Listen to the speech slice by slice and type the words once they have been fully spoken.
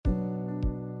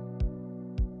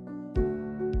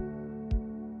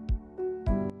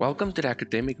Welcome to the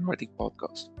Academic Writing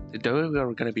Podcast. Today we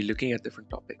are going to be looking at different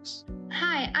topics.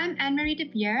 Hi, I'm Anne-Marie de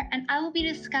Beer, and I will be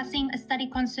discussing a study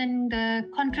concerning the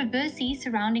controversy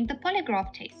surrounding the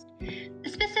polygraph test.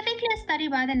 Specifically, a study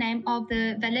by the name of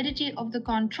The Validity of the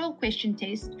Control Question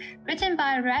Test, written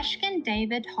by Rashkin,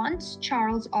 David, Hans,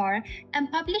 Charles R.,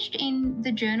 and published in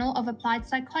the Journal of Applied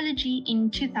Psychology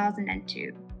in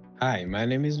 2002. Hi, my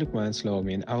name is Lukman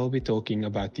Slomi, and I will be talking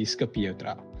about the Scipio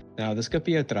trial. Now, the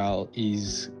Scipio trial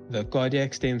is the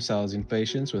cardiac stem cells in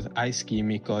patients with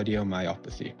ischemic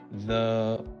cardiomyopathy.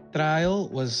 The trial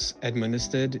was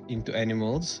administered into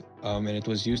animals and it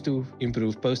was used to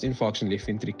improve post-infarction left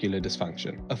ventricular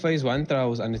dysfunction. A phase 1 trial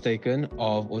was undertaken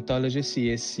of autologous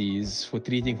CSCs for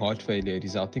treating heart failure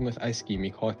resulting with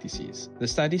ischemic heart disease. The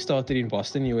study started in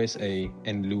Boston, USA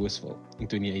and Louisville in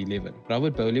 2011.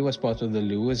 Robert Bowley was part of the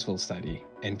Louisville study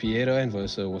and Piero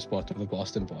Anverso was part of the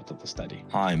Boston part of the study.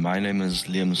 Hi, my name is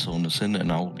Liam Saunderson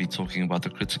and I will be talking about the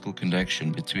critical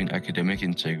connection between academic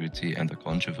integrity and the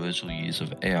controversial use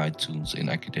of AI tools in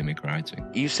academic writing.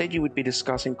 You said you would be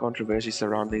discussing controversy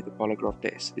surrounding the polygraph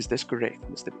test. Is this correct,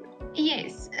 Mr. Beer?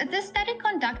 Yes, this study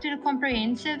conducted a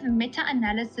comprehensive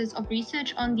meta-analysis of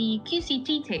research on the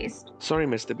QCT test. Sorry,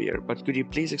 Mr. Beer, but could you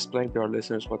please explain to our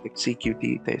listeners what the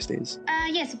CQT test is?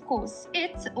 Yes, of course.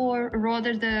 It, or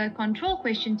rather the control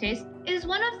question test, is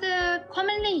one of the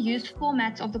commonly used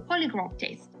formats of the polygraph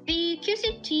test. The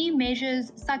QCT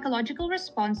measures psychological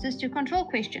responses to control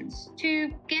questions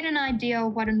to get an idea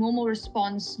of what a normal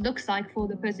response looks like for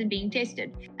the person being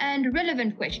tested, and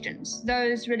relevant questions,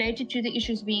 those related to the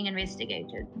issues being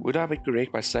investigated. Would I be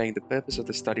correct by saying the purpose of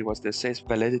the study was to assess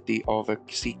validity of a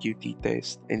CQT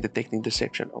test in detecting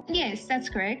deception? Yes, that's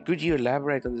correct. Could you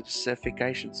elaborate on the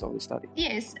specifications of the study?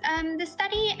 Yes, the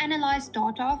study analyzed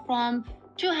data from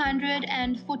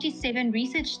 247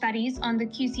 research studies on the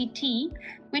QCT,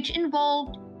 which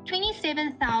involved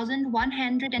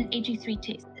 27,183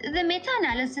 tests. The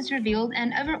meta-analysis revealed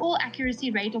an overall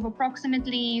accuracy rate of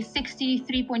approximately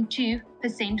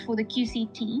 63.2% for the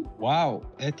QCT. Wow,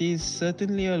 that is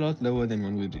certainly a lot lower than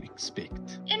one would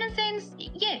expect. In a sense,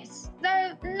 yes,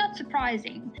 though not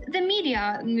surprising. The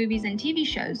media, movies and TV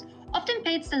shows often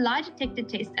paints the lie detector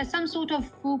test as some sort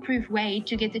of foolproof way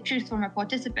to get the truth from a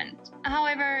participant.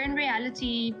 However, in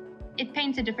reality, it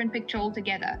paints a different picture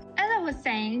altogether. As I was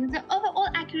saying, the overall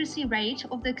accuracy rate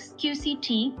of the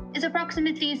QCT is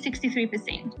approximately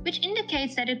 63%, which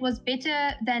indicates that it was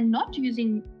better than not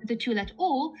using the tool at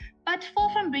all, but far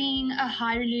from being a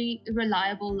highly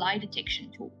reliable lie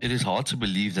detection tool. It is hard to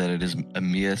believe that it is a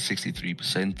mere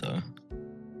 63% though.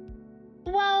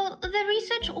 Well, the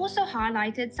research also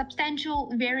highlighted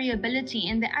substantial variability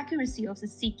in the accuracy of the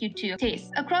CQ2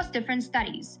 test across different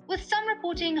studies, with some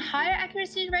reporting higher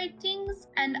accuracy ratings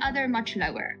and other much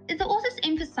lower. The authors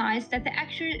emphasized that the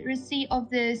accuracy of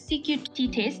the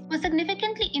CQT test was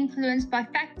significantly influenced by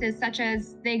factors such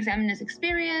as the examiner's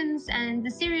experience and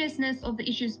the seriousness of the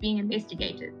issues being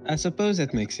investigated. I suppose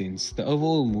that makes sense. The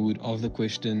overall mood of the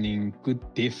questioning could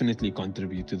definitely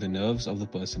contribute to the nerves of the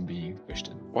person being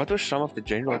questioned. What were some of the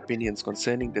general opinions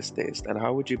concerning this test, and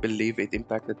how would you believe it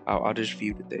impacted how others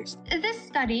view the test? This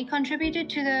study contributed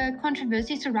to the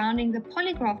controversy surrounding the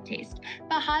polygraph test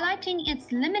by highlighting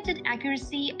its limited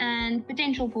accuracy and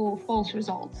potential for false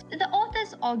results. The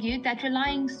authors argued that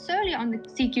relying solely on the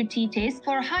CQT test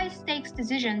for high-stakes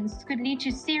decisions could lead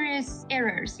to serious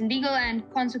errors, legal and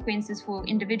consequences for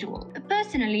individuals.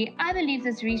 Personally, I believe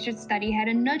this research study had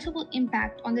a notable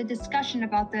impact on the discussion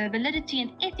about the validity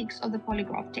and ethics of the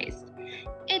polygraph test.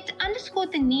 It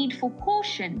underscored the need for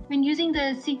caution when using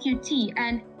the CQT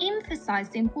and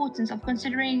emphasized the importance of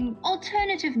considering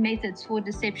alternative methods for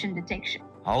deception detection.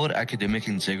 How would academic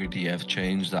integrity have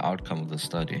changed the outcome of the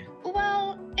study?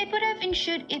 Well, it would have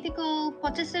ensured ethical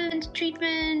participant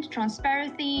treatment,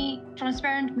 transparent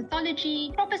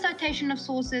methodology, proper citation of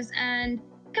sources, and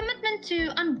commitment to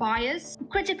unbiased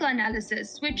critical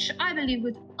analysis, which I believe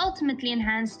would ultimately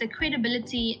enhance the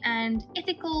credibility and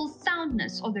ethical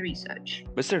soundness of the research.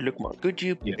 Mr. Lukman, could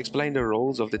you explain the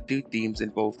roles of the two teams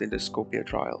involved in the Scipio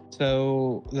trial?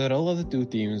 So, the role of the two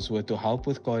teams were to help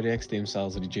with cardiac stem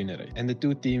cells regenerate. And the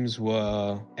two teams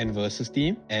were Anverso's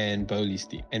team and Bowley's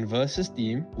team. Anverso's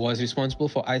team was responsible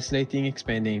for isolating,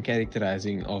 expanding, and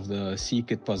characterizing of the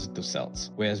c-KIT positive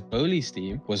cells, whereas Bowley's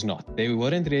team was not. They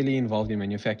weren't really involved in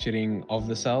manufacturing manufacturing of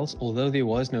the cells, although there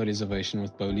was no reservation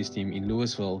with Bowley's team in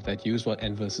Louisville that used what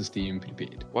Anversa's team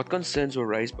prepared. What concerns were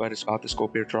raised by the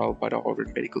Scorpio trial by the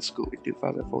Harvard Medical School in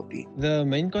 2014? The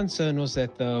main concern was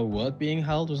that the work being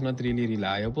held was not really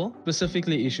reliable,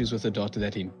 specifically issues with the data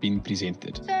that had been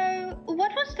presented. So,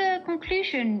 what was the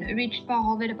conclusion reached by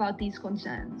Harvard about these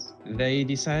concerns? They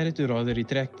decided to rather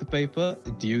retract the paper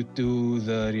due to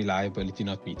the reliability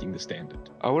not meeting the standard.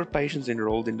 How were patients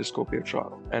enrolled in the Scorpio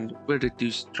trial, and were the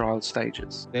two trial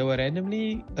stages? They were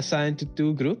randomly assigned to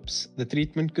two groups, the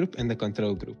treatment group and the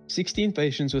control group. 16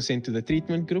 patients were sent to the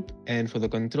treatment group, and for the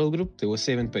control group, there were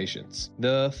 7 patients.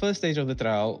 The first stage of the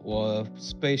trial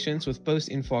was patients with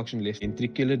post-infarction left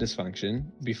ventricular dysfunction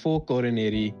before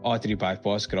coronary artery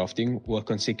bypass grafting were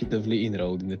consecutively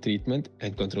enrolled in the treatment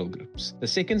and control groups. The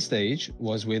second stage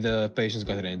was where the patients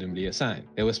got randomly assigned.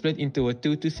 They were split into a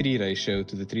 2:3 ratio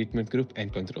to the treatment group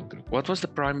and control group. What was the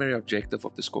primary objective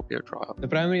of the Scorpio trial? The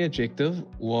primary objective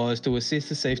was to assess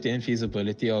the safety and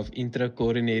feasibility of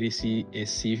intracoronary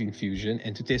CSC infusion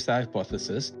and to test the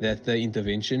hypothesis that the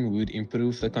intervention would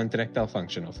improve the contractile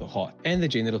function of the heart and the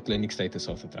general clinic status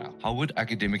of the trial. How would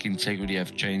academic integrity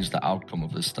have changed the outcome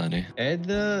of the study? Had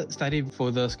the study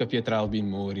for the Scorpio trial been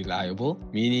more reliable,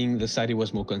 meaning the study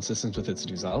was more consistent with its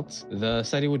results, the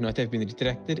study would not have been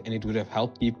retracted and it would have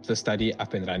helped keep the study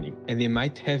up and running. And there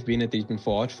might have been a treatment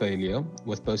for heart failure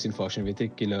with post-infarction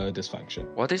ventricular dysfunction.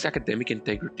 What is academic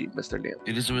integrity, Mr. Liam?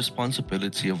 It is the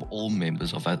responsibility of all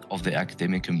members of the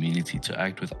academic community to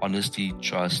act with honesty,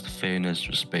 trust, fairness,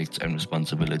 respect, and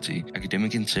responsibility.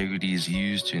 Academic integrity is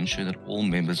used to ensure that all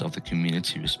members of the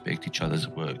community respect each other's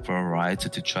work, for a writer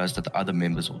to trust that other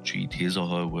members will treat his or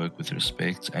her work with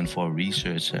respect, and for a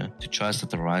researcher to trust that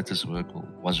the writer's work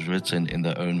was written in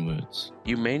their own words.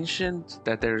 You mentioned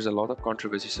that there is a lot of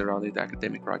controversy surrounding the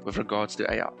academic writing with regards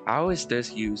to AI. How is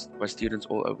this used by students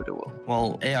all over the world?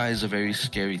 Well, AI is a very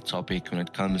scary topic when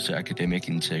it comes to academic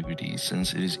integrity,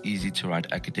 since it is easy to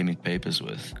write academic papers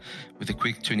with. With a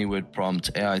quick 20-word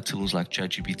prompt, AI tools like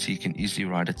ChatGPT can easily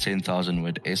write a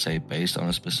 10,000-word essay based on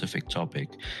a specific topic,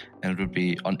 and it would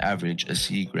be, on average, a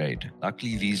C grade.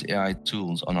 Luckily, these AI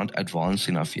tools are not advanced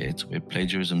enough yet, where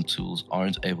plagiarism tools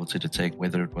aren't able to detect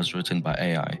whether it was written by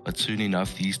AI. But soon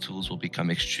enough, these tools will become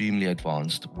extremely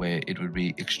advanced, where it would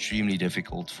be extremely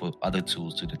difficult for other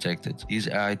tools to detect it. These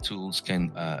AI tools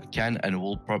can and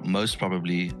will most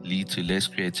probably lead to less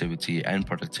creativity and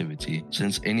productivity,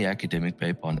 since any academic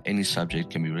paper on any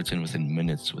subject can be written within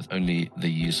minutes with only the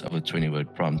use of a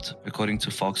 20-word prompt. According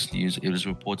to Fox News, it was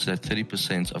reported that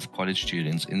 30% of college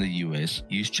students in the US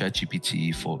use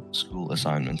ChatGPT for school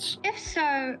assignments. If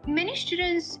so, many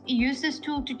students use this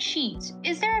tool to cheat.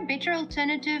 Is there a better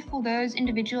alternative for those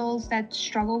individuals that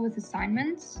struggle with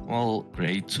assignments? Well,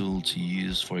 great tool to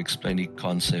use for explaining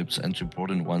concepts and to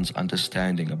broaden one's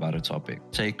understanding about a topic.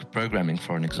 Take programming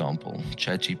for an example.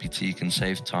 ChatGPT can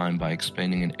save time by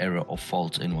explaining an error or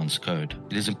fault in one's code.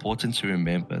 It is important to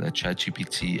remember that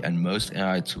ChatGPT and most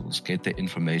AI tools get their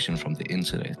information from the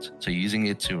internet, so using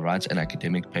it to write an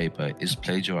academic paper is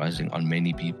plagiarizing on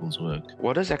many people's work.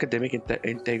 What does academic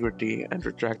integrity and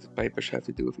retracted papers have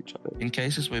to do with each other? In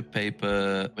cases where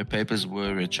papers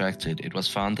were retracted, it was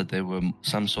found that there were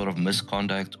some sort of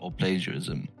misconduct or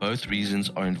plagiarism. Both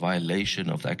reasons are in violation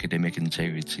of the academic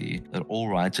integrity that all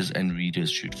writers and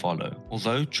readers should follow.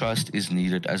 Although trust is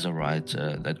needed as a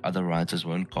writer that other writers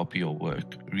won't copy your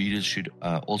work, readers should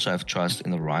also have trust in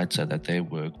the writer that their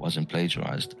work wasn't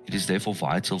plagiarized. It is therefore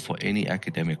vital for any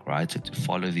academic writer to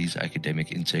follow these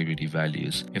academic integrity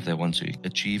values if they want to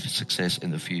achieve success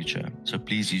in the future. So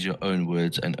please use your own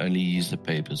words and only use the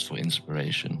papers for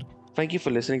inspiration. Thank you for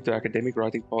listening to Academic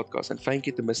Writing Podcast, and thank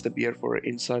you to Mr. Beer for her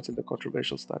insights into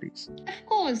controversial studies. Of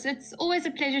course, it's always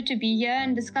a pleasure to be here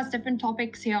and discuss different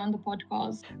topics here on the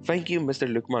podcast. Thank you,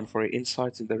 Mr. Lukman, for your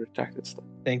insights into retracted stuff.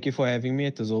 Thank you for having me.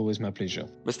 It was always my pleasure.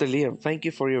 Mr. Liam, thank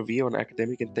you for your view on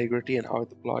academic integrity and how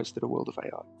it applies to the world of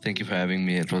AI. Thank you for having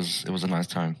me. It was a nice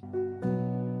time.